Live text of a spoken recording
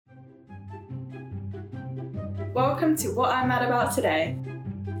Welcome to What I'm Mad About Today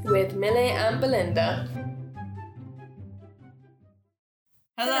with Millie and Belinda.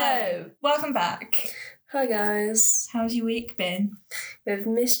 Hello. Welcome back. Hi guys. How's your week been? We've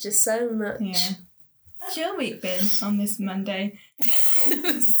missed you so much. Yeah. How's your week been on this Monday?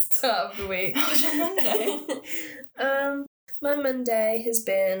 The start of the week. How's your Monday? My Monday has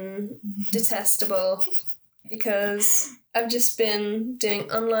been detestable because I've just been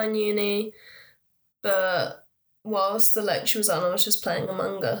doing online uni, but whilst the lecture was on, I was just playing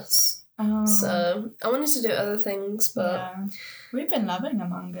Among Us. Oh. So I wanted to do other things, but... Yeah. We've been loving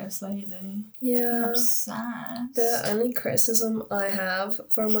Among Us lately. Yeah. I'm obsessed. The only criticism I have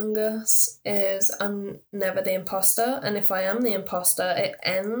for Among Us is I'm never the imposter, and if I am the imposter, it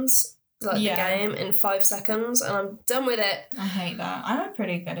ends the game in 5 seconds, and I'm done with it. I hate that. I'm a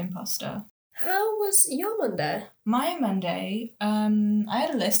pretty good imposter. How was your Monday? My Monday, I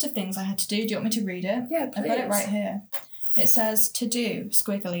had a list of things I had to do. Do you want me to read it? Yeah, please. I've got it right here. It says to do,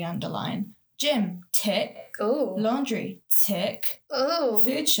 squiggly underline. Gym, tick. Oh. Laundry, tick. Oh.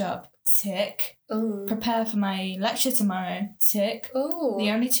 Food shop, tick. Oh. Prepare for my lecture tomorrow, tick. Oh.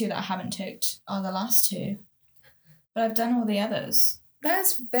 The only two that I haven't ticked are the last two. But I've done all the others.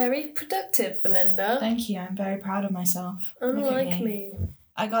 That's very productive, Belinda. Thank you, I'm very proud of myself. Unlike me.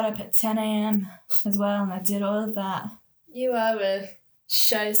 I got up at 10 a.m. as well, and I did all of that. You are a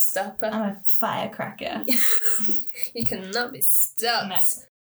showstopper. I'm a firecracker. You cannot be stopped. No.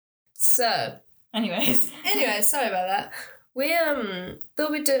 So, Anyway, sorry about that. We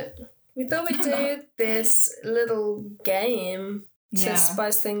thought we'd do this little game to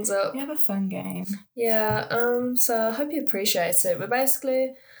spice things up. We have a fun game. Yeah, so I hope you appreciate it. We're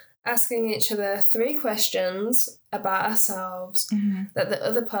basically asking each other 3 questions about ourselves that the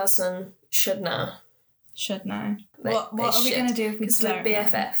other person should know. Should know. What are we going to do if we Because don't we're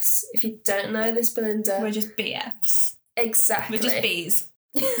BFFs. If you don't know this, Belinda... We're just BFs. Exactly. We're just Bs.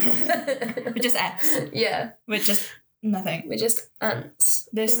 We're just Fs. Yeah. We're just nothing. We're just ants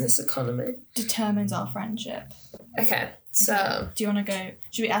in this economy. Determines our friendship. Okay, so... Do you want to go...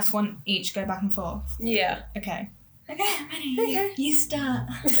 Should we ask one each, go back and forth? Yeah. Okay. Okay, I'm ready. Okay. You start.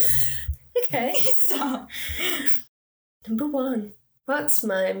 Okay. You start. Number 1. What's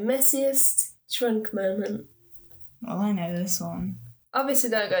my messiest drunk moment? Well, I know this one. Obviously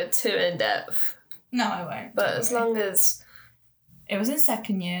don't go too in depth. No, I won't. But as long as... It was in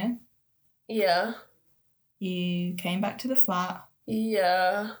second year. Yeah. You came back to the flat.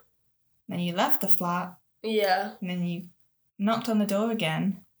 Yeah. Then you left the flat. Yeah. And then you knocked on the door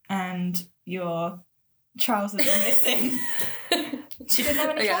again and your trousers were missing. She didn't have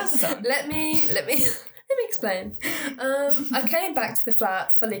any trousers on. Let me explain. I came back to the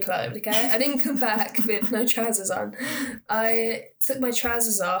flat fully clothed, okay? I didn't come back with no trousers on. I took my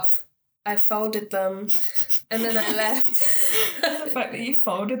trousers off, I folded them, and then I left. The fact that you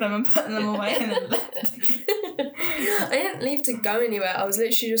folded them and put them away and then left. I didn't leave to go anywhere. I was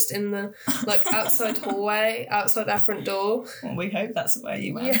literally just in the outside hallway, outside our front door. Well, we hope that's where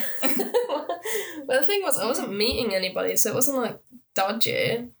you went. Yeah. Well, the thing was, I wasn't meeting anybody, so it wasn't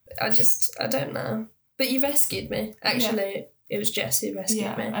dodgy. I don't know. But you rescued me. Actually, It was Jess who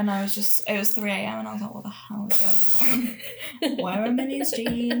rescued me. And I was just, it was 3 a.m. and I was like, what the hell is going on? Where are Minnie's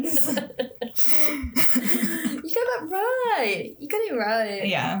jeans? You got that right. You got it right.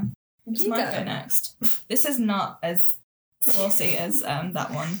 Yeah. It's my go next. This is not as saucy as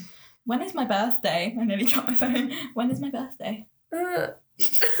that one. When is my birthday? I nearly got my phone. When is my birthday? Really?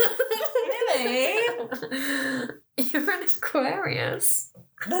 You're an Aquarius.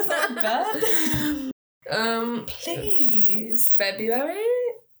 That's not bad. Please. February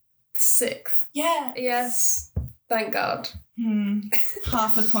 6th. Yeah. Yes. Thank God.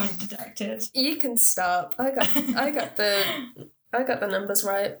 Half a point deducted. You can stop. I got the numbers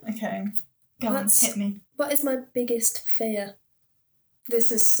right. Okay. Go on, hit me. What is my biggest fear?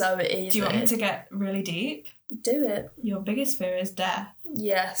 This is so easy. Do you want me to get really deep? Do it. Your biggest fear is death.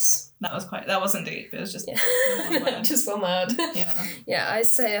 Yes. That wasn't deep. It was just one word. Just one word. Yeah. Yeah, I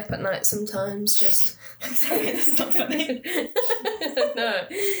stay up at night sometimes just... Sorry, that's not funny. No.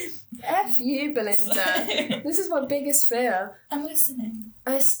 F you, Belinda. Sorry. This is my biggest fear. I'm listening.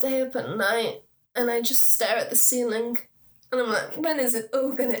 I stay up at night and I just stare at the ceiling and I'm like, when is it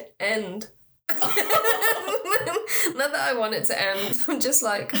all going to end? Not that I want it to end. I'm just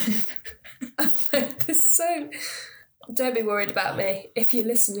like, I've made this so... Don't be worried about me. If you're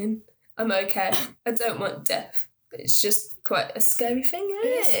listening, I'm okay. I don't want death. It's just quite a scary thing, isn't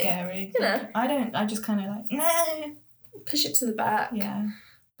it? It is scary. You know. I just kind of no. Push it to the back. Yeah.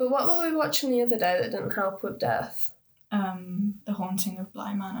 But what were we watching the other day that didn't help with death? The Haunting of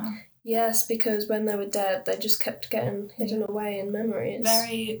Bly Manor. Yes, because when they were dead, they just kept getting hidden away in memories.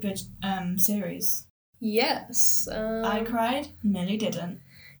 Very good series. Yes. I cried, Millie didn't.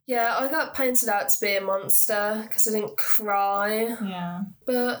 Yeah, I got painted out to be a monster because I didn't cry. Yeah.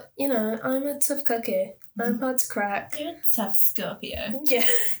 But, you know, I'm a tough cookie. I'm hard to crack. You're a tough Scorpio. Yeah.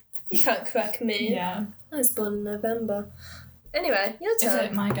 You can't crack me. Yeah. I was born in November. Anyway, your turn. Is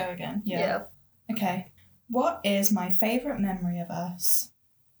it my go again? Yeah. Okay. What is my favourite memory of us?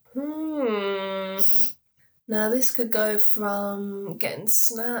 Now, this could go from getting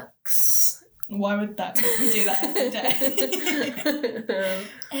snacks. Why would we do that every day?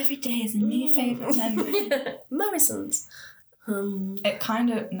 Every day is a new favourite memory. Morrison's. It kind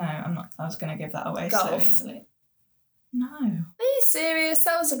of... No, I'm not. I was going to give that away so easily. No. Are you serious?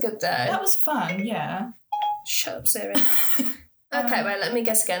 That was a good day. That was fun, yeah. Shut up, Siri. Okay, wait, let me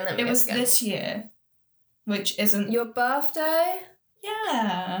guess again. It was this year, which isn't... Your birthday?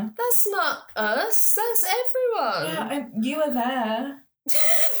 Yeah. That's not us. That's everyone. Yeah, you were there.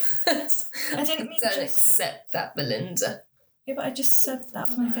 I didn't mean Don't accept that, Belinda. Yeah, but I just said that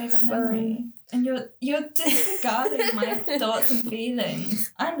was my favourite memory. And you're disregarding my thoughts and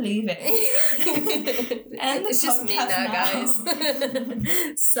feelings. I'm leaving. It's just me now, guys.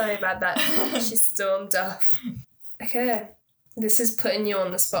 Sorry about that. She stormed off. Okay. This is putting you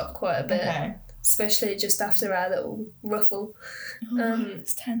on the spot quite a bit. Okay. Especially just after our little ruffle.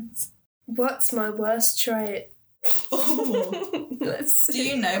 It's tense. What's my worst trait? Oh. Let's see. Do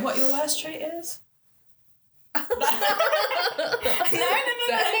you know what your worst trait is? No.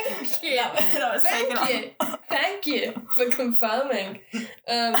 Thank you. That was taken off. Thank you for confirming.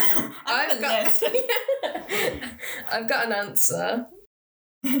 I've got an answer.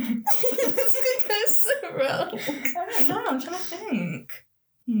 This could go so wrong. I don't know, I'm trying to think.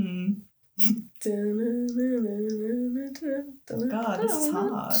 God, this is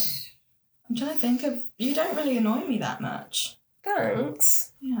hard. I'm trying to think of... You don't really annoy me that much.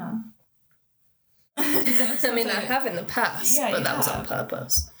 Thanks. Yeah. I mean, I have in the past, but that was on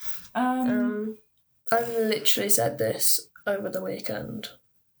purpose. I've literally said this over the weekend.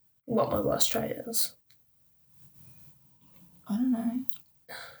 What my worst trait is. I don't know.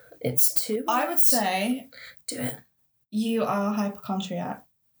 It's 2 words. I would say... Do it. You are a hypochondriac.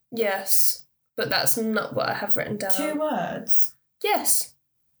 Yes, but that's not what I have written down. 2 words? Yes.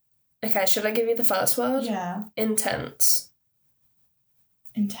 Okay, should I give you the first word? Yeah. Intense.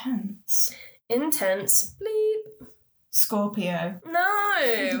 Intense. Intense. Bleep. Scorpio.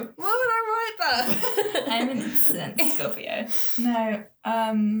 No! Why would I write that? I'm an intense Scorpio. No,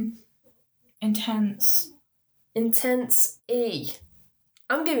 intense. Intense E.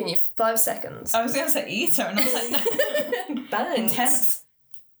 I'm giving you 5 seconds. I was going to say eater and I was like, no. Thanks. Intense.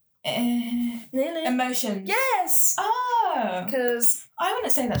 Nearly. Emotions. Yes! Oh. Because... I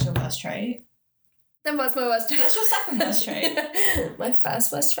wouldn't say that's your worst trait. Then what's my worst trait? That's your second worst trait. My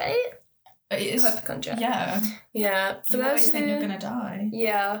first worst trait? Hypochondria. Yeah. Yeah. For you those always who... think you're going to die.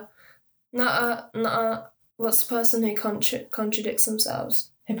 Yeah. Not a... What's the person who contradicts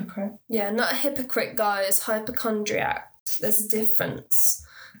themselves? Hypocrite. Yeah, not a hypocrite, guys. Hypochondriac. There's a difference.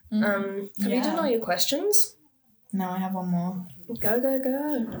 Have you done all your questions? No, I have one more. Go.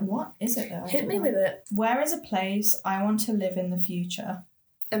 What is it though? Hit me with it. Where is a place I want to live in the future?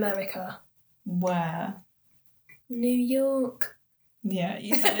 America. Where? New York. Yeah,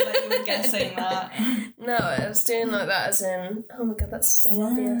 you sounded like you were guessing that. No, I was doing like that as in, oh my god, that's so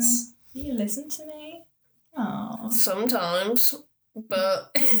obvious. You listen to me? Oh. Sometimes.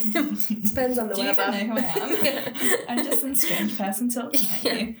 But depends on the Do you weather. even know who I am? I'm just some strange person talking at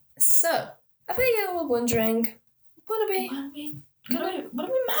you. So, I think you were wondering, what are we mad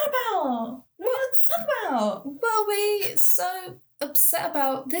about? What are we talking about? What are we so upset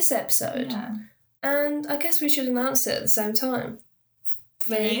about this episode? Yeah. And I guess we should announce it at the same time.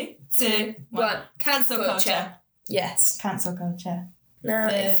 3, 2, 1. Cancel culture. Yes. Cancel culture. Now,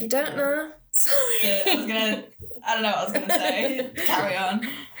 if you don't know... Sorry. I don't know what I was going to say. Carry on.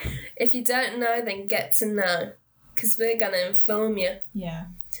 If you don't know, then get to know. Because we're going to inform you. Yeah.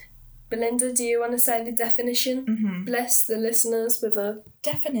 Belinda, do you want to say the definition? Mm-hmm. Bless the listeners with a...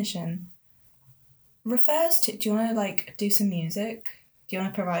 Definition. Refers to... Do you want to, do some music? Do you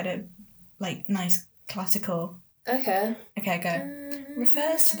want to provide a, nice classical... Okay. Okay, go.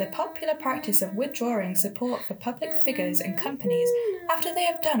 Refers to the popular practice of withdrawing support for public figures and companies after they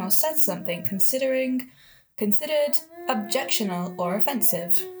have done or said something considered objectionable or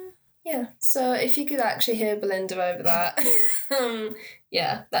offensive. Yeah, so if you could actually hear Belinda over that,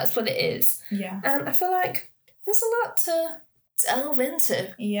 yeah, that's what it is. Yeah. And I feel like there's a lot to delve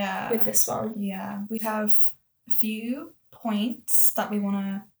into with this one. Yeah. We have a few points that we want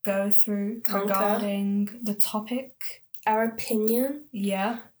to go through regarding the topic. Our opinion.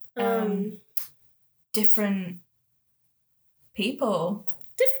 Yeah. Different people.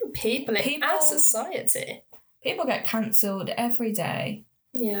 Different people in our society. People get cancelled every day.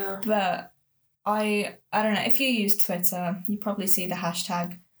 Yeah. But I don't know, if you use Twitter, you probably see the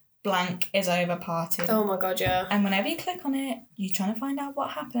hashtag blank is over party. Oh my god, yeah. And whenever you click on it, you're trying to find out what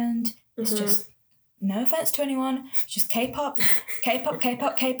happened. It's just, no offense to anyone, it's just K-pop, K-pop,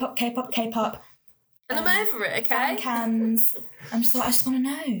 K-pop, K-pop, K-pop, K-pop. And I'm over it, okay? Fan cans. I'm just like, I just want to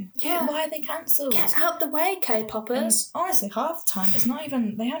know. Yeah. Why are they cancelled? Get out the way, K-poppers. And honestly, half the time, it's not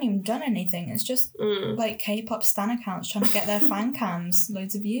even, they haven't even done anything. It's just like K-pop stan accounts trying to get their fan cams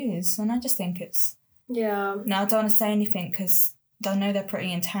loads of views. And I just think it's... Yeah. No, I don't want to say anything because I know they're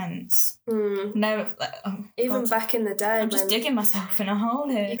pretty intense. No, like, even back in the day, I'm just digging myself in a hole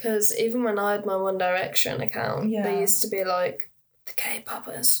here. Because even when I had my One Direction account, they used to be like, the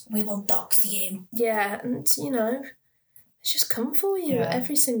K-poppers, we will dox you. Yeah, and you know, they just come for you at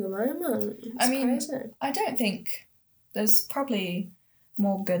every single moment. It's crazy. I don't think there's probably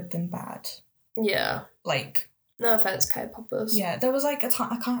more good than bad. Yeah. Like, no offense, K-poppers. Yeah, there was like a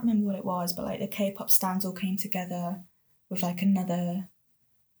time, I can't remember what it was, but like the K-pop stans all came together with like another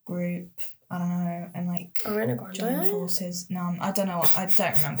group, I don't know, and like joined forces. No, I don't know. I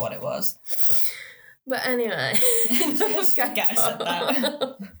don't remember what it was. But anyway, just forget I said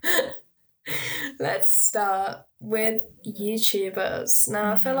that. Let's start with YouTubers.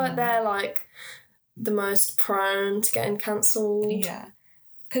 Now, I feel like they're like the most prone to getting cancelled. Yeah,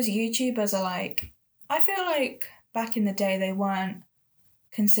 because YouTubers are like, I feel like back in the day they weren't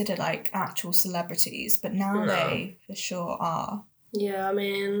considered like actual celebrities, but now they for sure are. Yeah, I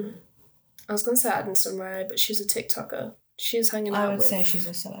mean, I was going to say Addison Rae, but she's a TikToker. She's hanging out with... I would say she's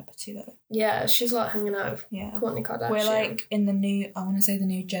a celebrity though. Yeah, she's like hanging out with Kourtney Kardashian. We're like in the new, I want to say the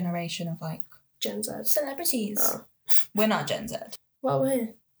new generation of like... Gen Z. Celebrities. Oh. We're not Gen Z. What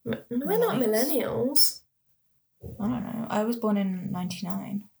we're not millennials. I don't know. I was born in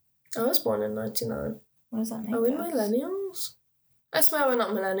 99. I was born in 99. What does that mean? Are we millennials? I swear we're not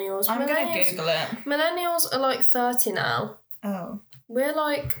millennials. I'm going to Google it. Millennials are like 30 now. Oh. We're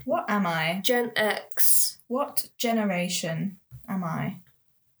like... What am I? Gen X. What generation am I?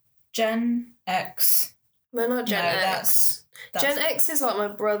 Gen X. We're not Gen X. That's... Gen X is like my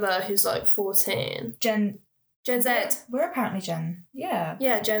brother who's like 14. Gen Z. We're apparently Gen. Yeah.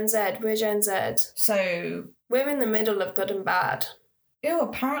 Yeah, Gen Z. We're Gen Z. So... We're in the middle of good and bad. Ew,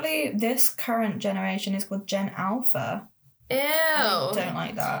 apparently this current generation is called Gen Alpha. Ew. I don't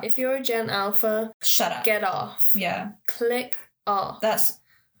like that. If you're a Gen Alpha... Shut up. Get off. Yeah. Click off. That's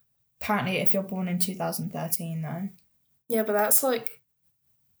apparently if you're born in 2013 though. Yeah, but that's like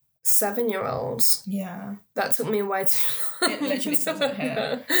 7-year-olds. Yeah. That took me way too long. It literally says it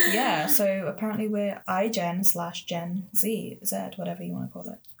here. Yeah, so apparently we're iGen/Gen Z, whatever you want to call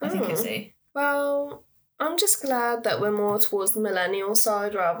it. I think it's Z. Well, I'm just glad that we're more towards the millennial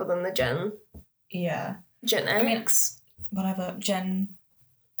side rather than the Gen. Yeah. Gen X. Whatever, Gen...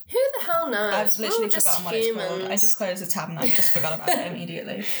 Who the hell knows? I've literally forgotten what it's called. I just closed the tab and I just forgot about it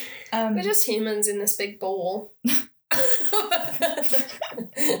immediately. We're just humans in this big ball. Or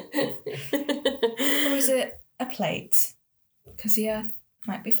is it a plate? Because the Earth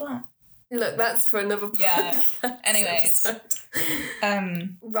might be flat. Look, that's for another podcast. Yeah. Anyways.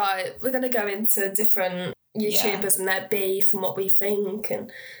 Right, we're going to go into different YouTubers and their beef and what we think and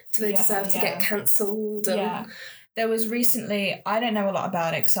do they deserve to get cancelled. Yeah. There was recently, I don't know a lot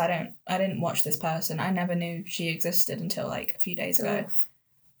about it because I didn't watch this person. I never knew she existed until like a few days ago.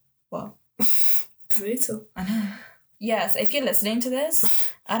 Well. Brutal. I know. Yes, if you're listening to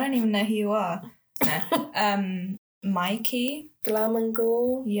this, I don't even know who you are. No. Mikey. Glam and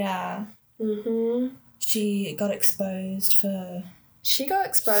Gore. Yeah. Mm-hmm. She got exposed for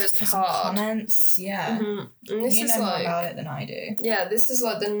hard. Comments, yeah. Mm-hmm. And this you is know like, more about it than I do. Yeah, this is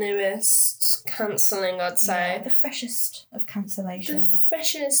like the newest cancelling, I'd say. Yeah, the freshest of cancellations. The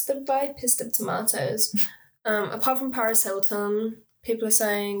freshest, the ripest of tomatoes. Apart from Paris Hilton, people are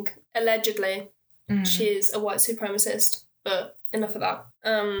saying, allegedly, she's a white supremacist, but enough of that.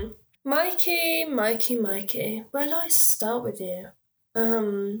 Mikey, where do I start with you?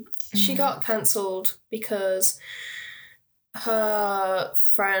 She got cancelled because her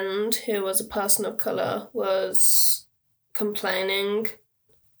friend, who was a person of colour, was complaining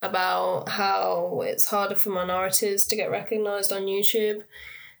about how it's harder for minorities to get recognised on YouTube.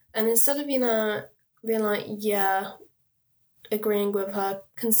 And instead of, being like, yeah, agreeing with her,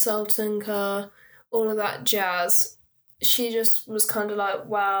 consulting her, all of that jazz, she just was kind of like,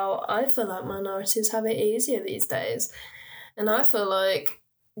 wow, I feel like minorities have it easier these days. And I feel like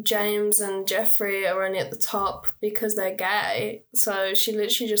James and Jeffrey are only at the top because they're gay. So she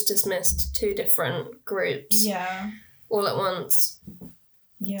literally just dismissed two different groups. Yeah. All at once.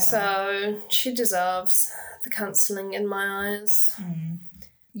 Yeah. So she deserves the cancelling in my eyes.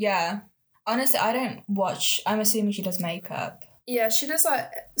 Yeah. Honestly, I don't watch. I'm assuming she does makeup. Yeah, she does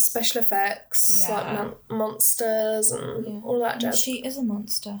like special effects, like monsters and all that jazz. She is a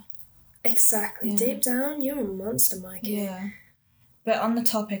monster. Exactly. Yeah. Deep down, you're a monster, Mikey. Yeah. But on the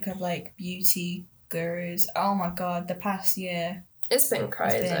topic of like beauty gurus, oh my god, the past year. It's been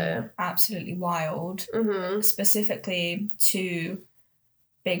crazy. It's been absolutely wild. Specifically two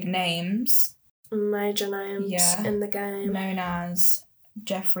big names. Major names in the game. Known as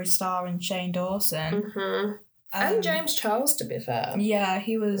Jeffree Star and Shane Dawson. And James Charles, to be fair. Yeah,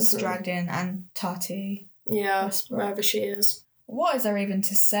 he was dragged in, and Tati. Yeah, wherever she is. What is there even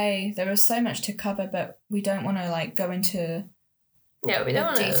to say? There is so much to cover, but we don't want to like go into we don't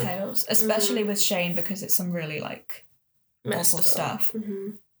want details, especially with Shane, because it's some really like awful stuff.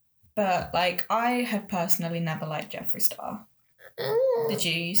 But like, I have personally never liked Jeffree Star. Did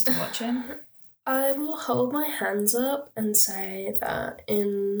you used to watch him? I will hold my hands up and say that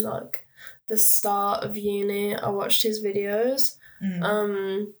in like the start of uni, I watched his videos.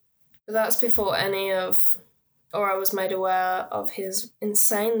 But that's before I was made aware of his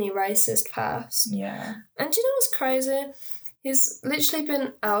insanely racist past. Yeah. And do you know what's crazy? He's literally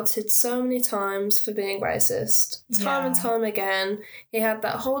been outed so many times for being racist. Time and time again. He had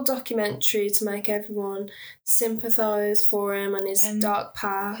that whole documentary to make everyone sympathise for him and his dark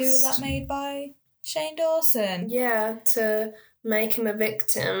past. Who was that made by? Shane Dawson. Yeah, to make him a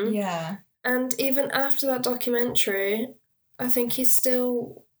victim. Yeah. And even after that documentary, I think he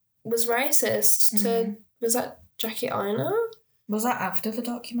still was racist to... Was that Jackie Aina? Was that after the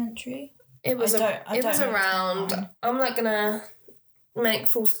documentary? It was around. I'm not gonna make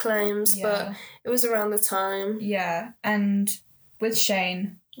false claims, but it was around the time. Yeah, and with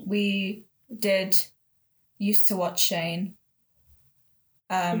Shane, we used to watch Shane.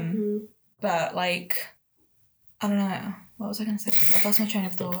 But like, I don't know. What was I gonna say? I've lost my train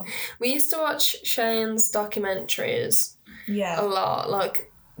of thought. We used to watch Shane's documentaries. Yeah. A lot.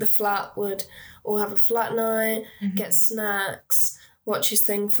 Like the flat would all have a flat night, get snacks, watch his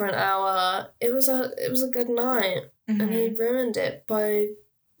thing for an hour. It was a good night, and he ruined it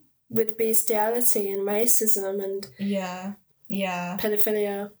with bestiality and racism and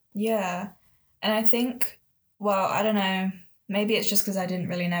pedophilia. Yeah, and I think, well, I don't know. Maybe it's just because I didn't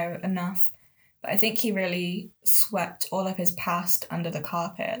really know enough, but I think he really swept all of his past under the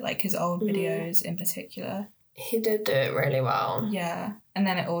carpet, like his old videos in particular. He did do it really well. Yeah, and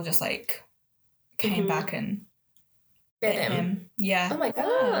then it all just like came back and bit him. Yeah. Oh my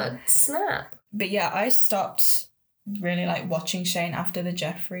god, snap. But yeah, I stopped really like watching Shane after the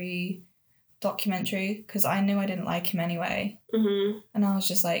Jeffree documentary because I knew I didn't like him anyway. And I was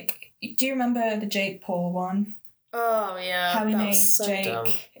just like, do you remember the Jake Paul one? Oh yeah. How he made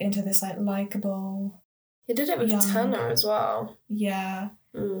Jake into this like likeable. He did it with Tanner as well. Yeah.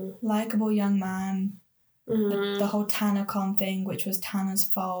 Likeable young man. The whole TannerCon thing, which was Tanner's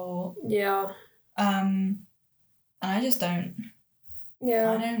fault. Yeah. And I just don't.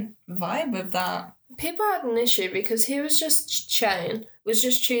 Yeah. I don't vibe with that. People had an issue because Shane was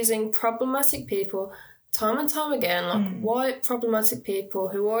just choosing problematic people time and time again, like white problematic people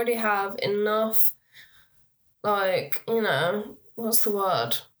who already have enough, like, you know, what's the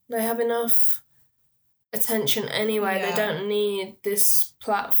word? They have enough attention anyway. Yeah. They don't need this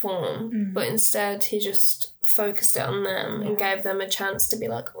platform. But instead he just focused it on them and gave them a chance to be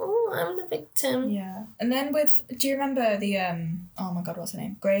like, oh, I'm the victim. Yeah. And then do you remember the, oh my god, what's her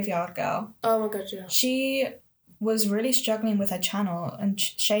name? Graveyard Girl. Oh my god, yeah. She was really struggling with her channel and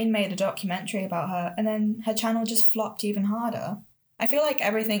Shane made a documentary about her and then her channel just flopped even harder. I feel like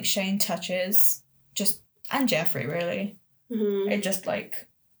everything Shane touches, and Jeffree really, it just like,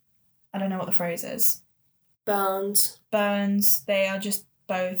 I don't know what the phrase is. Burns. They are just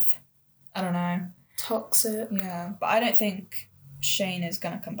both, I don't know. Toxic. Yeah, but I don't think Shane is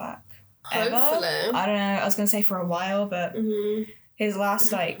going to come back. Hopefully. Ever. I don't know. I was going to say for a while, but his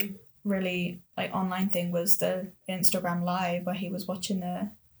last, like, really, like, online thing was the Instagram Live where he was watching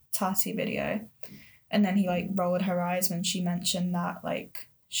the Tati video. And then he, like, rolled her eyes when she mentioned that, like,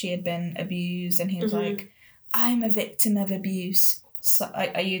 she had been abused. And he was like, I'm a victim of abuse. So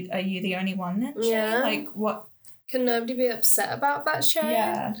are you the only one then, Shane? Yeah. Like, what? Can nobody be upset about that, Shane?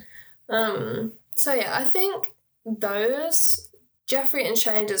 Yeah. So, yeah, I think Jeffree and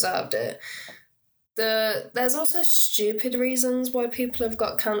Shane deserved it. There's also stupid reasons why people have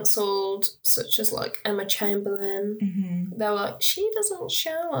got cancelled, such as like Emma Chamberlain. Mm-hmm. They were like, she doesn't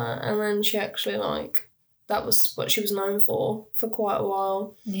shower, and then she actually like that was what she was known for quite a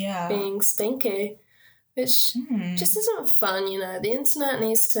while. Yeah, being stinky, which just isn't fun. You know, the internet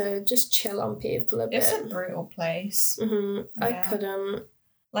needs to just chill on people a bit. It's a brutal place. Mm-hmm. Yeah. I couldn't.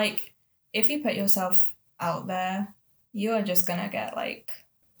 Like, if you put yourself out there, you are just gonna get like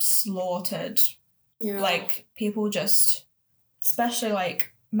slaughtered. Yeah. Like, people just, especially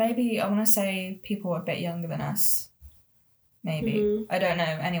like, maybe I want to say people a bit younger than us. Maybe. Mm-hmm. I don't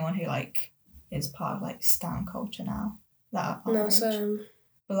know anyone who like is part of like stan culture now. No, same.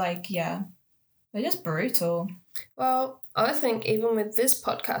 But like, yeah, they're just brutal. Well, I think even with this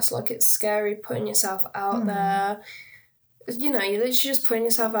podcast, like, it's scary putting yourself out there. You know, you're literally just putting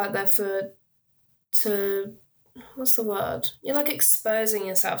yourself out there what's the word? You're like exposing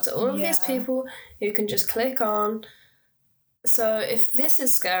yourself to all of these people who can just click on. So if this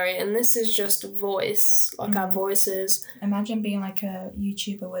is scary and this is just voice, like our voices. Imagine being like a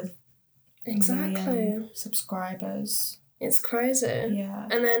YouTuber with exactly subscribers. It's crazy. Yeah.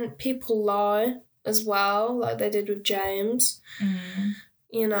 And then people lie as well, like they did with James.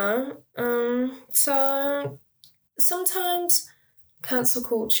 You know? So sometimes cancel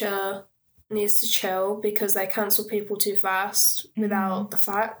culture needs to chill because they cancel people too fast without the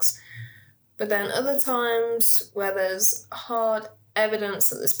facts. But then other times where there's hard evidence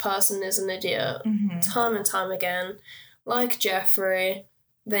that this person is an idiot, time and time again, like Jeffrey,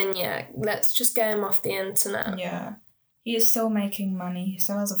 then yeah, let's just get him off the internet. Yeah. He is still making money. He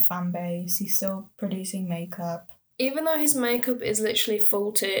still has a fan base. He's still producing makeup. Even though his makeup is literally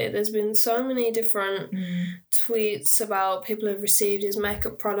faulty, there's been so many different tweets about people who've received his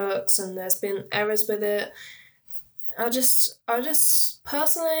makeup products and there's been errors with it. I just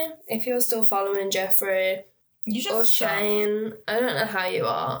personally, if you're still following Jeffrey or Shane, I don't know how you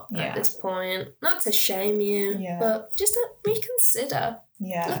are at this point. Not to shame you, but just to reconsider.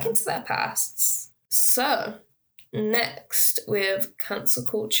 Yeah. Look into their pasts. So, next with cancel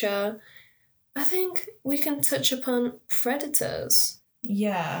culture, I think we can touch upon predators.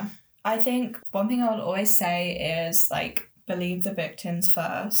 Yeah. I think one thing I would always say is, like, believe the victims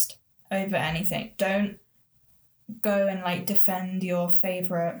first over anything. Don't go and, like, defend your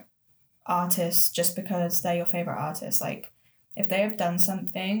favourite artist just because they're your favourite artist. Like, if they have done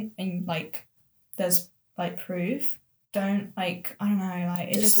something and, like, there's, like, proof, don't, like, I don't know,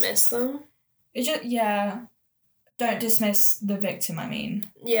 like... Dismiss them? Don't dismiss the victim, I mean.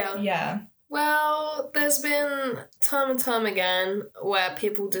 Yeah. Yeah. Well, there's been time and time again where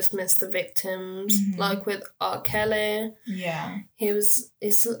people dismiss the victims, like with R. Kelly. Yeah.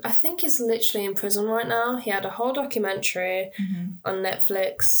 I think he's literally in prison right now. He had a whole documentary on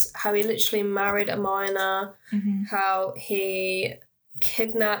Netflix, how he literally married a minor, how he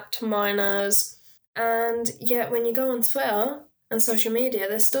kidnapped minors. And yet when you go on Twitter and social media,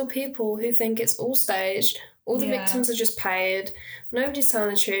 there's still people who think it's all staged. All the victims are just paid. Nobody's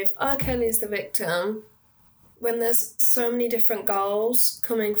telling the truth. R. Kelly's the victim. When there's so many different girls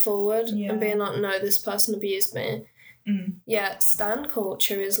coming forward and being like, no, this person abused me. Yeah, stan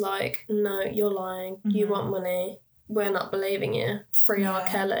culture is like, no, you're lying. You want money. We're not believing you. Free R.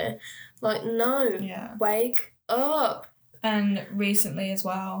 Kelly. Like, no. Yeah. Wake up. And recently as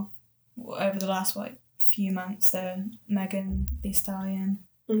well, over the last, few months, the Megan Thee Stallion,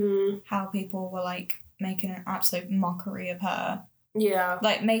 how people were, like, making an absolute mockery of her. Yeah.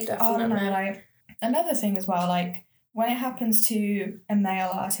 Like, definitely. I don't know, like, another thing as well, like, when it happens to a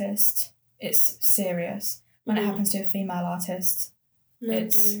male artist, it's serious. When it happens to a female artist,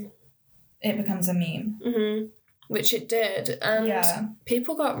 it becomes a meme. Which it did. And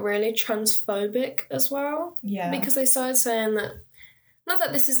people got really transphobic as well. Yeah. Because they started saying that, not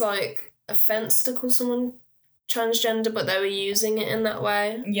that this is, like, offence to call someone transgender, but they were using it in that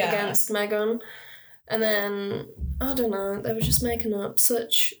way against Megan. And then, I don't know, they were just making up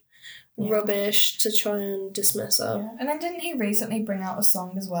such rubbish to try and dismiss her. Yeah. And then didn't he recently bring out a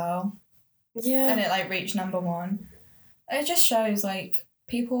song as well? Yeah. And it, like, reached #1. It just shows, like,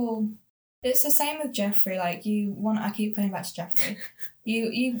 people... It's the same with Jeffrey. Like, I keep going back to Jeffrey.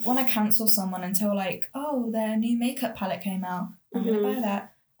 You want to cancel someone until, like, oh, their new makeup palette came out. I'm going to buy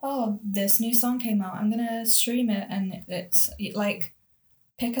that. Oh, this new song came out. I'm going to stream it. And it's, like,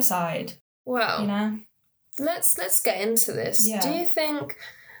 pick a side. Well, you know? Let's get into this. Yeah. Do you think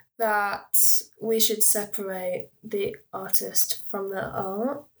that we should separate the artist from their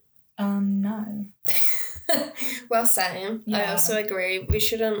art? No. Well, same. Yeah. I also agree. We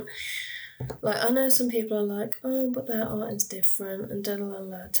shouldn't Like, I know some people are like, oh, but their art is different and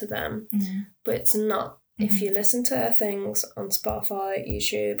da-da-da-da to them. But it's not. If you listen to their things on Spotify,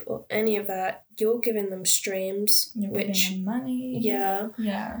 YouTube, or any of that, you're giving them streams. You're giving them money. Yeah.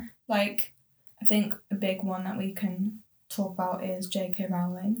 Yeah. Like, I think a big one that we can talk about is J.K.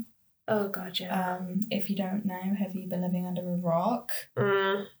 Rowling. Oh, God, yeah. If you don't know, have you been living under a rock?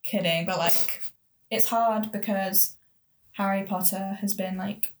 Kidding. But, like, it's hard because Harry Potter has been,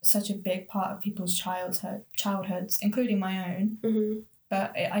 like, such a big part of people's childhoods, including my own.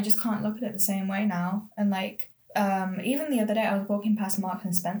 But I just can't look at it the same way now. And, like, even the other day I was walking past Marks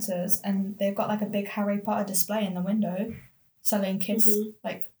and Spencer's and they've got, like, a big Harry Potter display in the window selling kids,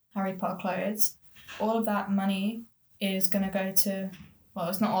 like, Harry Potter clothes. All of that money is going to go to, well,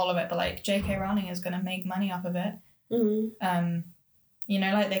 it's not all of it, but, like, J.K. Rowling is going to make money off of it. You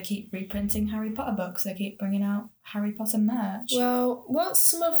know, like, they keep reprinting Harry Potter books. They keep bringing out Harry Potter merch. Well, what's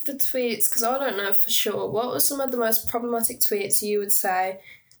some of the tweets, because I don't know for sure, what were some of the most problematic tweets you would say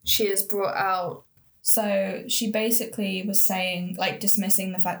she has brought out? So she basically was saying, like,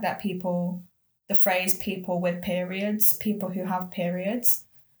 dismissing the fact that the phrase people with periods, people who have periods,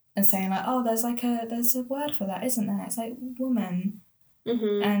 and saying, like, oh, there's a word for that, isn't there? It's like woman.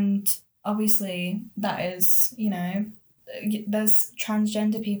 And obviously that is, you know, there's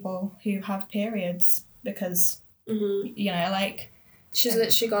transgender people who have periods because, you know, like... She's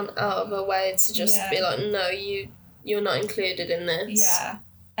literally gone out of her way to just be like, no, you're not included in this. Yeah.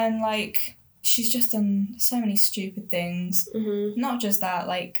 And, like, she's just done so many stupid things. Not just that,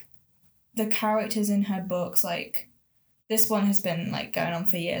 like, the characters in her books, like, this one has been, like, going on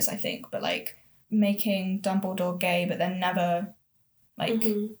for years, I think, but, like, making Dumbledore gay but then never, like...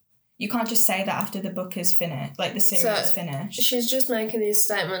 You can't just say that after the book is finished, like the series is finished. She's just making these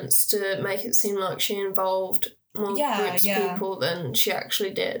statements to make it seem like she involved more groups of people than she actually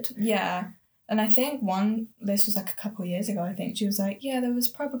did. Yeah. And I think this was like a couple of years ago, I think, she was like, yeah, there was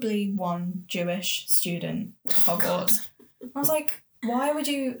probably one Jewish student at Hogwarts. I was like, why would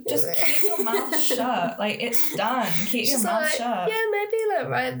you just keep your mouth shut? Like, it's done. Keep your mouth shut. Yeah, maybe like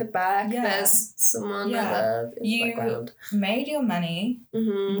right at the back there's someone in the background. You made your money.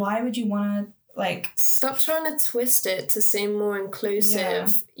 Why would you want to, like... Stop trying to twist it to seem more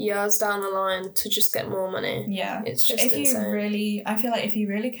inclusive years down the line to just get more money. Yeah. It's just insane. I feel like if you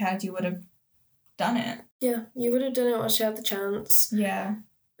really cared, you would have done it. Yeah, you would have done it once you had the chance. Yeah.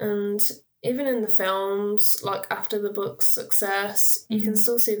 And... even in the films, like, after the book's success, you can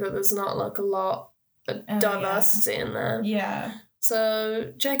still see that there's not, like, a lot of diversity in there. Yeah.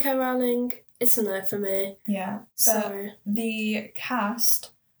 So, J.K. Rowling, it's a no for me. Yeah. Sorry. The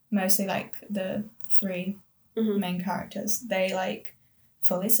cast, mostly, like, the three main characters, they, like,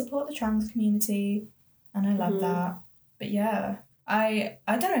 fully support the trans community, and I love that. But, yeah, I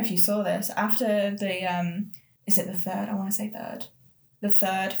don't know if you saw this. After the, is it the third? I want to say third. The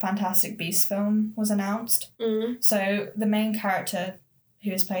third Fantastic Beasts film was announced. So the main character, who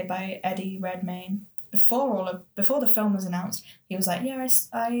is played by Eddie Redmayne, before the film was announced, he was like, yeah,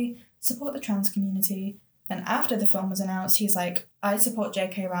 I support the trans community. Then after the film was announced, he's like, I support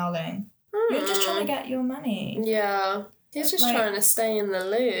J.K. Rowling. You're just trying to get your money. Yeah. He's just trying to stay in the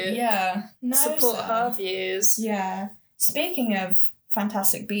loop. Yeah. No, support her views. Yeah. Speaking of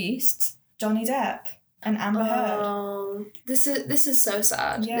Fantastic Beasts, Johnny Depp and Amber Heard. This is so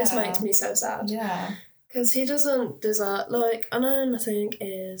sad. Yeah. This makes me so sad. Yeah. Because he doesn't deserve... Like, I know nothing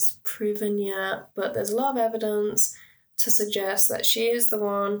is proven yet, but there's a lot of evidence to suggest that she is the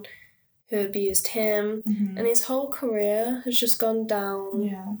one who abused him, and his whole career has just gone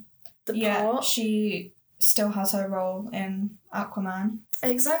down the pot. She still has her role in Aquaman.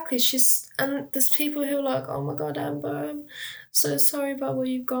 Exactly. And there's people who are like, oh my God, Amber, I'm so sorry about what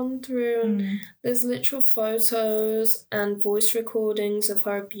you've gone through. And there's literal photos and voice recordings of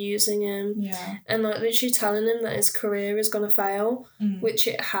her abusing him. Yeah. And like literally telling him that his career is going to fail, which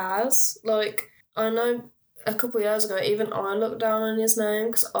it has. Like, I know a couple of years ago, even I looked down on his name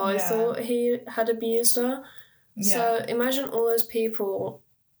because I thought he had abused her. Yeah. So imagine all those people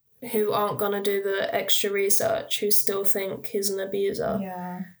who aren't going to do the extra research, who still think he's an abuser.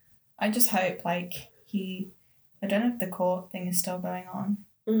 Yeah. I just hope, like, I don't know if the court thing is still going on.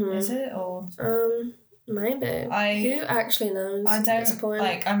 Is it? Or... maybe. Who actually knows? I don't, at this point?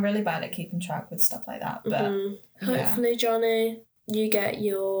 Like, I'm really bad at keeping track with stuff like that, but... Hopefully, Johnny, you get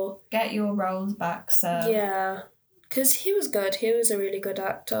your roles back, sir. Yeah. Because he was good. He was a really good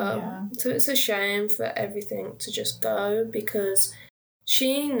actor. Yeah. So it's a shame for everything to just go, because...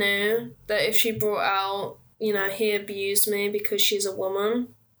 She knew that if she brought out, you know, he abused me because she's a woman,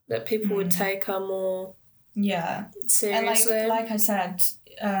 that people would take her more seriously. And like I said,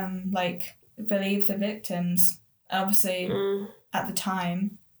 like, believe the victims. Obviously, at the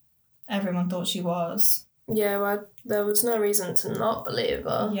time, everyone thought she was. Yeah, well, there was no reason to not believe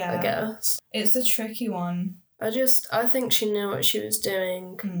her, I guess. It's a tricky one. I think she knew what she was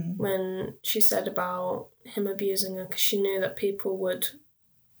doing when she said about him abusing her, because she knew that people would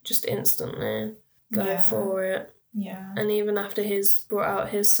just instantly go for it. Yeah. And even after he's brought out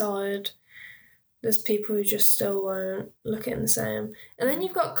his side, there's people who just still won't look at him the same. And then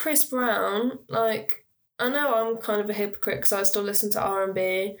you've got Chris Brown, like, I know I'm kind of a hypocrite because I still listen to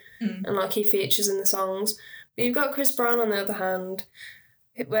R&B and, like, he features in the songs. But you've got Chris Brown, on the other hand,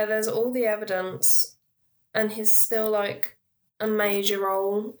 where there's all the evidence and he's still, like, a major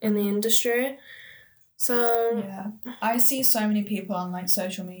role in the industry. So... Yeah. I see so many people on, like,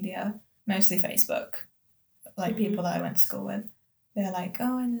 social media, mostly Facebook, like, people that I went to school with. They're like,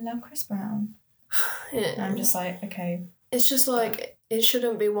 oh, I love Chris Brown. Yeah. And I'm just like, okay. It's just like, it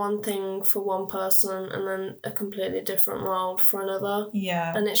shouldn't be one thing for one person and then a completely different world for another.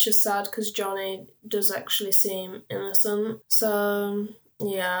 Yeah. And it's just sad because Johnny does actually seem innocent. So,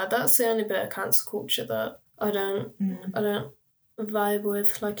 yeah, that's the only bit of cancel culture that I don't vibe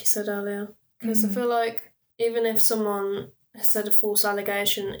with, like you said earlier. Because I feel like even if someone has said a false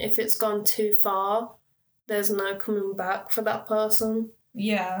allegation, if it's gone too far, there's no coming back for that person.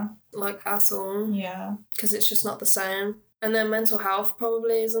 Yeah. Like, at all. Yeah. Because it's just not the same. And their mental health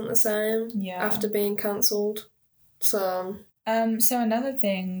probably isn't the same after being cancelled. So another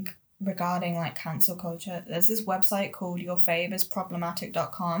thing regarding, like, cancel culture, there's this website called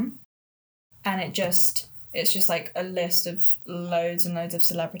yourfavorsproblematic.com, and it's just like a list of loads and loads of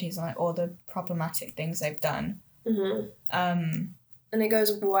celebrities and, like, all the problematic things they've done. And it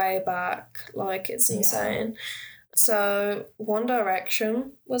goes way back, like, it's insane. So One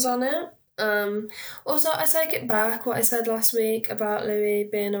Direction was on it. Also, I take it back what I said last week about Louis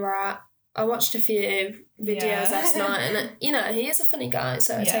being a rat. I watched a few videos last night, and, you know, he is a funny guy,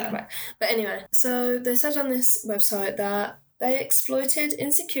 so I take it back. But anyway, so they said on this website that they exploited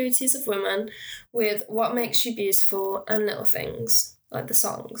insecurities of women with What Makes You Beautiful and Little Things, like the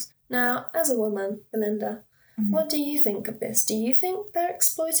songs. Now, as a woman, Belinda, what do you think of this? Do you think they're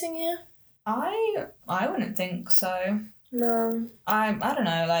exploiting you? I wouldn't think so. No. I don't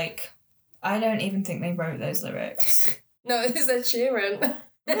know, like, I don't even think they wrote those lyrics. No, it's Ed Sheeran.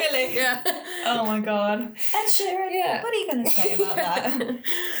 Really? Yeah. Oh my god. Ed Sheeran? Yeah. What are you going to say about that?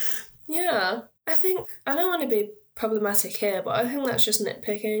 Yeah. I don't want to be problematic here, but I think that's just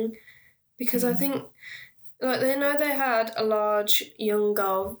nitpicking. Because I think, like, they know they had a large young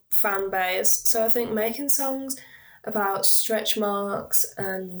girl fan base, so I think making songs about stretch marks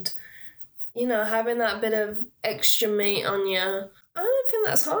and, you know, having that bit of extra meat on you, I don't think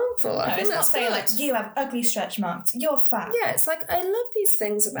that's harmful. I think that's saying, like, you have ugly stretch marks, you're fat. Yeah, it's like, I love these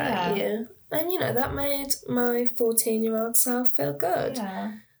things about you. And, you know, that made my 14-year-old self feel good.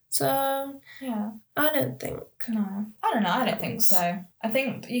 Yeah. So, yeah. I don't think. No. I don't know, I don't think so. I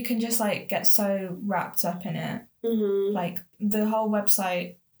think you can just, like, get so wrapped up in it. Like, the whole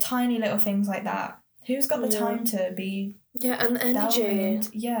website, tiny little things like that. Who's got the time to be... Yeah, and the energy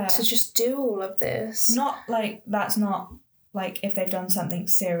to just do all of this. Not, like, that's not... Like, if they've done something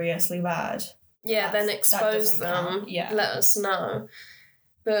seriously bad. Yeah, then expose them. Yeah. Let us know.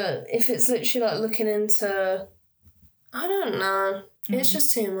 But if it's literally, like, looking into... I don't know. It's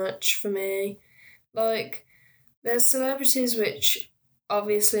just too much for me. Like, there's celebrities which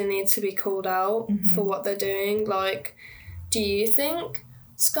obviously need to be called out for what they're doing. Like, do you think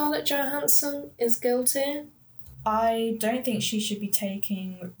Scarlett Johansson is guilty? I don't think she should be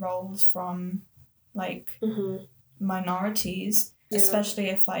taking roles from, like... minorities, especially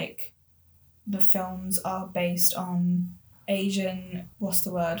if, like, the films are based on Asian, what's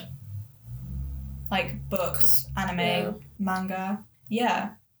the word? Like, books, anime, manga.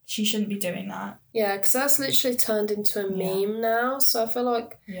 Yeah, she shouldn't be doing that. Yeah, because that's literally turned into a meme now, so I feel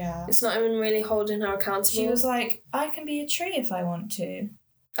like it's not even really holding her accountable. She was like, I can be a tree if I want to.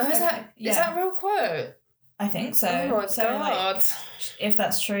 Oh, is that a real quote? I think so. Oh my god. Like, if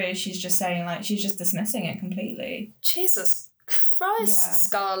that's true, she's just saying, like, she's just dismissing it completely. Jesus Christ,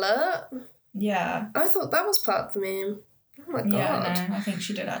 Scarlett. Yeah. I thought that was part of the meme. Oh my god. Yeah, no, I think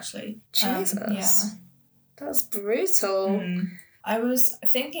she did actually. Jesus. That's brutal. I was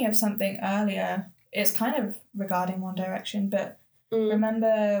thinking of something earlier. It's kind of regarding One Direction, but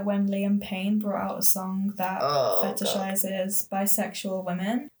remember when Liam Payne brought out a song that fetishizes bisexual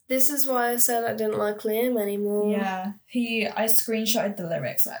women? This is why I said I didn't like Liam anymore. Yeah. I screenshotted the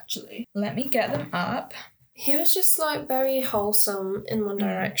lyrics, actually. Let me get them up. He was just, like, very wholesome in One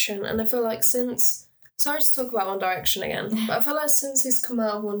Direction, and I feel like since sorry to talk about One Direction again, but I feel like since he's come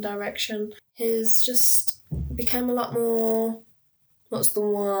out of One Direction, he's just became a lot more, what's the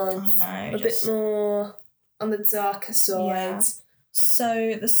word? I don't know. Bit more on the darker side. Yeah.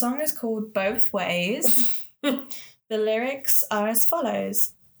 So the song is called Both Ways. The lyrics are as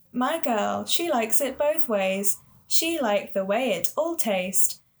follows. My girl, she likes it both ways. She like the way it all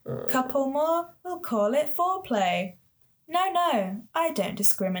taste. Couple more, we'll call it foreplay. No, I don't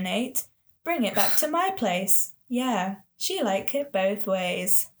discriminate. Bring it back to my place. Yeah, she like it both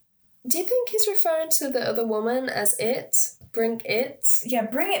ways. Do you think he's referring to the other woman as it? Bring it? Yeah,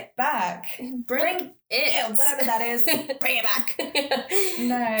 bring it back. Bring it. Yeah, whatever that is, bring it back.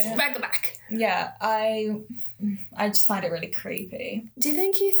 No. Bring it back. Yeah, I just find it really creepy. Do you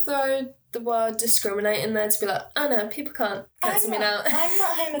think you throw the word discriminate in there to be like, oh no, people can't cancel me now? I'm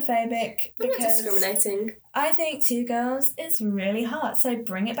not homophobic. I'm not discriminating. I think two girls is really hot, so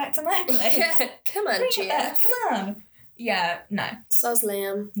bring it back to my place. Yeah, come on, GF. Come on. Yeah, no. So's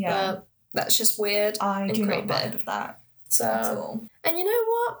Liam. Yeah. But that's just weird. I and do creepy. not vibe with that So, at all. And you know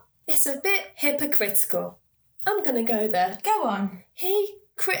what? It's a bit hypocritical. I'm going to go there. Go on. He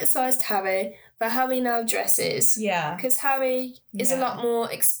criticised Harry for how he now dresses. Yeah. Because Harry is a lot more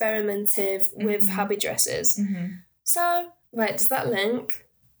experimentative with how he dresses. Mm-hmm. So, wait, does that link?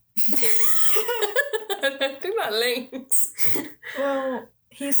 I don't think that links. Well,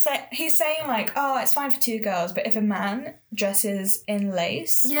 he's saying like, oh, it's fine for two girls, but if a man dresses in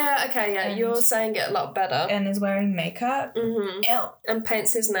lace... Yeah, okay, yeah, you're saying it a lot better. And is wearing makeup... Mm-hmm. Ew. And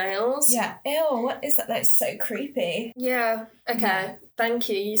paints his nails. Yeah, ew, what is that? That's so creepy. Yeah, okay. Thank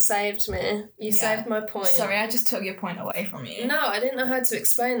you, you saved me. You saved my point. Sorry, I just took your point away from you. No, I didn't know how to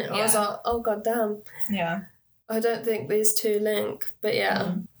explain it. I was like, oh, goddamn. Yeah. I don't think these two link, but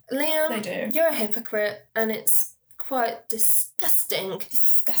yeah. Liam, They do. You're a hypocrite, and it's quite disgusting.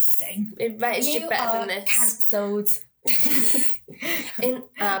 Disgusting. It rates you better than this. Cancelled. In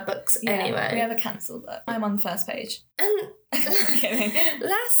our books, anyway. We have a cancelled book. I'm on the first page. And Kidding.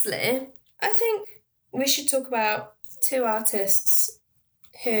 lastly, I think we should talk about two artists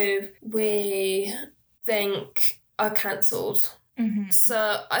who we think are cancelled. Mm-hmm.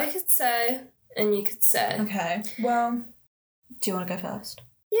 So I could say, and you could say. Okay. Well, do you want to go first?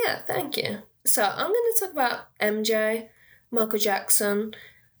 Yeah, thank you. So I'm going to talk about MJ, Michael Jackson,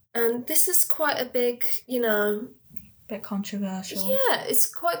 and this is quite a big, Bit controversial. Yeah, it's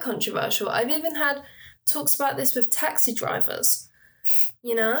quite controversial. I've even had talks about this with taxi drivers,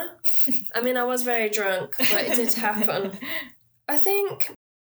 I mean, I was very drunk, but it did happen. I think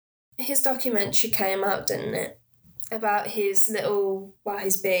his documentary came out, didn't it? About his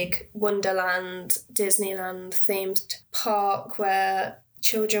his big Wonderland, Disneyland themed park where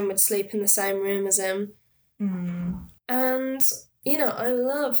children would sleep in the same room as him. Mm. And, I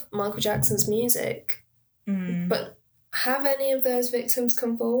love Michael Jackson's music. Mm. But have any of those victims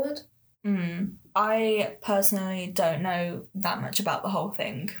come forward? Mm. I personally don't know that much about the whole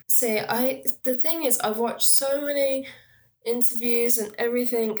thing. See, the thing is, I've watched so many interviews and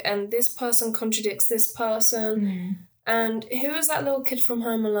everything, and this person contradicts this person. Mm. And who was that little kid from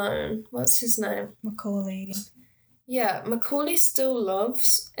Home Alone? What's his name? Macaulay. Yeah, Macaulay still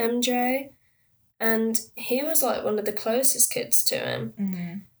loves MJ, and he was like one of the closest kids to him.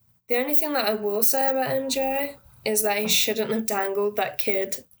 Mm. The only thing that I will say about MJ is that he shouldn't have dangled that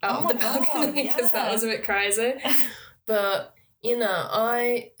kid out of the balcony, because that was a bit crazy. But,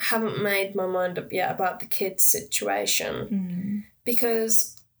 I haven't made my mind up yet about the kid's situation,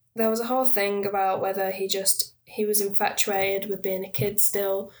 because there was a whole thing about whether he was infatuated with being a kid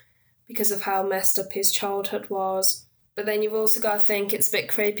still because of how messed up his childhood was. But then you've also got to think it's a bit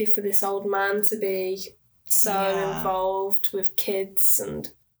creepy for this old man to be so involved with kids.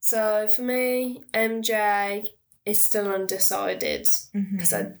 And so for me, MJ is still undecided,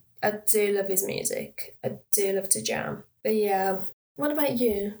 because I do love his music. I do love to jam. But yeah, what about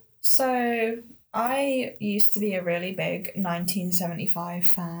you? So I used to be a really big 1975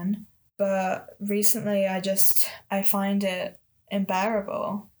 fan, but recently I find it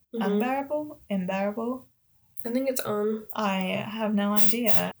unbearable. Unbearable? I think it's on. I have no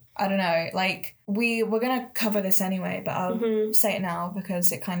idea. I don't know, we're going to cover this anyway, but I'll say it now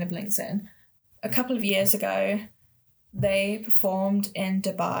because it kind of links in. A couple of years ago, they performed in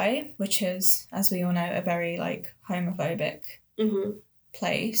Dubai, which is, as we all know, a very, homophobic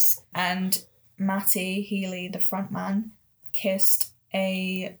place. And Matty Healy, the frontman, kissed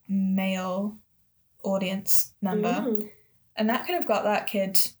a male audience member. And that could have got that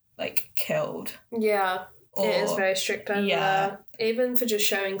kid, killed. Yeah, it is very strict over there. Even for just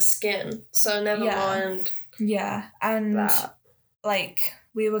showing skin. So never mind. Yeah, and, that.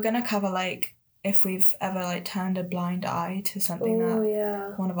 we were going to cover, if we've ever, like, turned a blind eye to something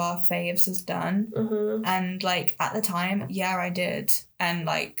that one of our faves has done. Mm-hmm. And, like, at the time, yeah, I did. And,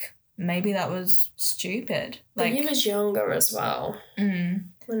 like, maybe that was stupid. But like, you was younger as well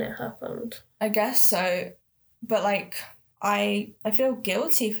when it happened. I guess so. But, like, I feel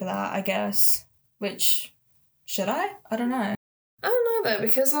guilty for that, I guess. Which, should I? I don't know. I don't know, though,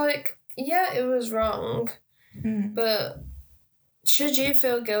 because, like, yeah, it was wrong. But should you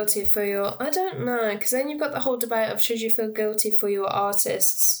feel guilty for your... I don't know, because then you've got the whole debate of should you feel guilty for your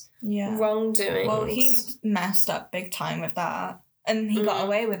artist's wrongdoings. Well, he messed up big time with that. And he got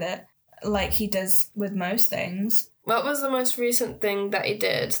away with it, like he does with most things. What was the most recent thing that he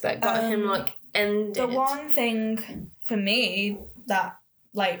did that got him, like, ended? The one thing for me that,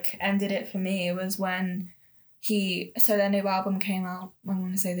 like, ended it for me was when so their new album came out, I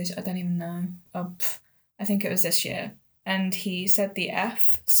want to say this, I don't even know. I think it was this year. And he said the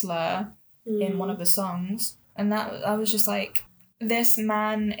F slur in one of the songs. And that I was just like, this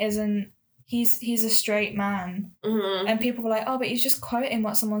man isn't, he's a straight man. Mm-hmm. And people were like, oh, but he's just quoting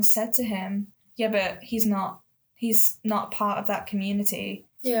what someone said to him. Yeah, but he's not part of that community.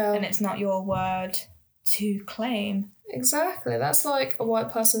 Yeah. And it's not your word to claim. Exactly. That's like a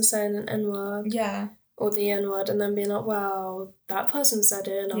white person saying an N-word. Yeah. Or the N-word, and then being like, wow, that person said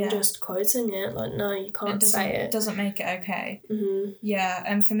it and I'm just quoting it. Like, no, you can't say it. It doesn't make it okay. Mm-hmm. Yeah,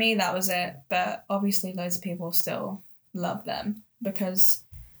 and for me that was it. But obviously loads of people still love them because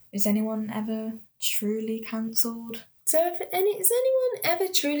is anyone ever truly cancelled? So is anyone ever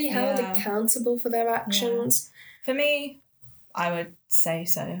truly held accountable for their actions? Yeah. For me, I would say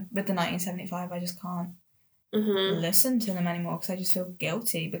so. With the 1975, I just can't listen to them anymore because I just feel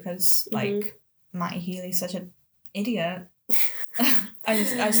guilty because, like, Matty Healy's such an idiot. I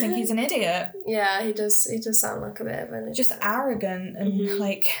just think he's an idiot. Yeah, he does sound like a bit of an idiot. Just arrogant and,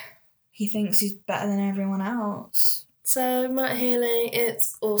 like, he thinks he's better than everyone else. So, Matt Healy,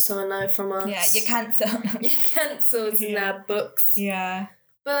 it's also a no from us. Yeah, you're cancelled. You're cancelled in our books. Yeah.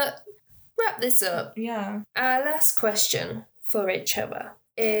 But, wrap this up. Yeah. Our last question for each other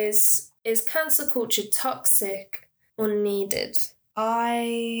is cancel culture toxic or needed?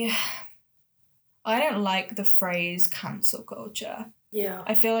 I don't like the phrase cancel culture. Yeah.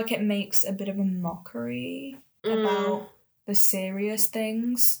 I feel like it makes a bit of a mockery about the serious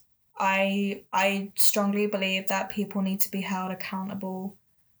things. I strongly believe that people need to be held accountable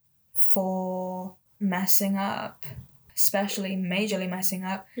for messing up, especially majorly messing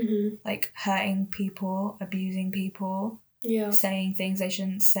up, like hurting people, abusing people, saying things they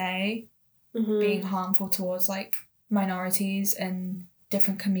shouldn't say, being harmful towards, like, minorities and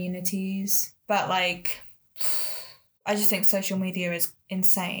different communities. But, like, I just think social media is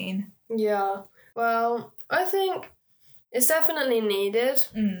insane. Yeah. Well, I think it's definitely needed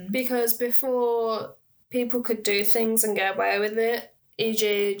because before people could do things and get away with it,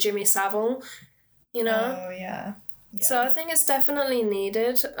 e.g. Jimmy Savile, you know? Oh, yeah. So I think it's definitely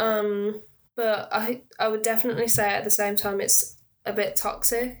needed. But I would definitely say at the same time it's a bit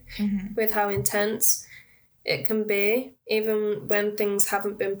toxic with how intense it can be, even when things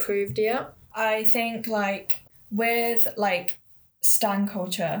haven't been proved yet. I think, like, with, like, stan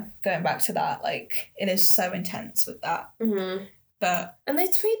culture, going back to that, like, it is so intense with that. And they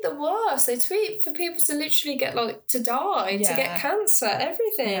tweet the worst. They tweet for people to literally get, like, to die, to get cancer,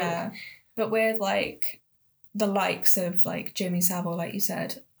 everything. Yeah. But with, like, the likes of, like, Jimmy Savile, like you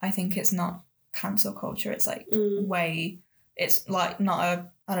said, I think it's not cancel culture. It's, like, it's, like, not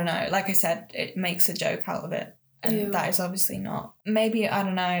I don't know, like I said, it makes a joke out of it. And that is obviously not. Maybe, I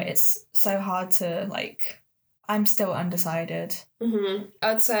don't know, it's so hard to, like, I'm still undecided.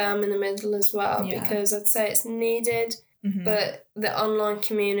 I'd say I'm in the middle as well because I'd say it's needed, but the online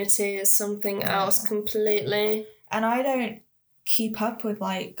community is something else completely. And I don't keep up with,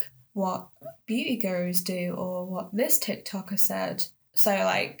 like, what beauty gurus do or what this TikToker said. So,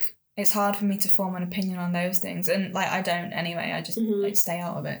 like, it's hard for me to form an opinion on those things. And, like, I don't anyway. I just, like, stay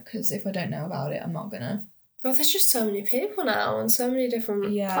out of it because if I don't know about it, I'm not going to. Well, there's just so many people now and so many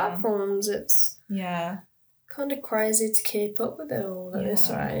different platforms. It's kind of crazy to keep up with it all at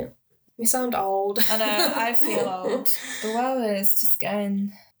this rate. We sound old. I know, I feel old. The world is just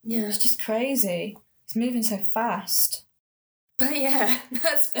going... Yeah. It's just crazy. It's moving so fast. But yeah,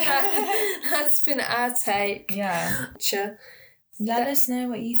 that's been our take. Yeah. Sure. Let us know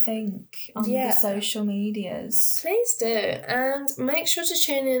what you think on the social medias. Please do. And make sure to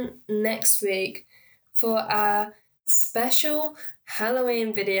tune in next week for our special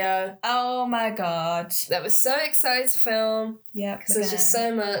Halloween video. Oh my god. That was so excited to film. Yeah. Because there's just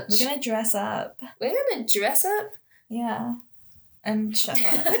so much. We're going to dress up. We're going to dress up? Yeah. and shut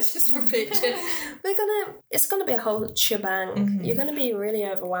up. Just repeat it. It's gonna be a whole shebang. Mm-hmm. You're gonna be really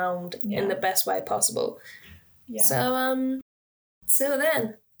overwhelmed in the best way possible. Yeah. So till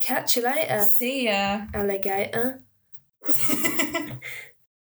then, catch you later. See ya, alligator.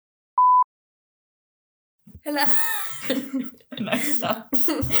 Hello. No, stop.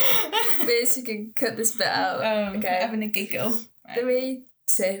 Maybe you can cut this bit out. Okay. Having a giggle. Right. 3,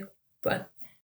 2, 1.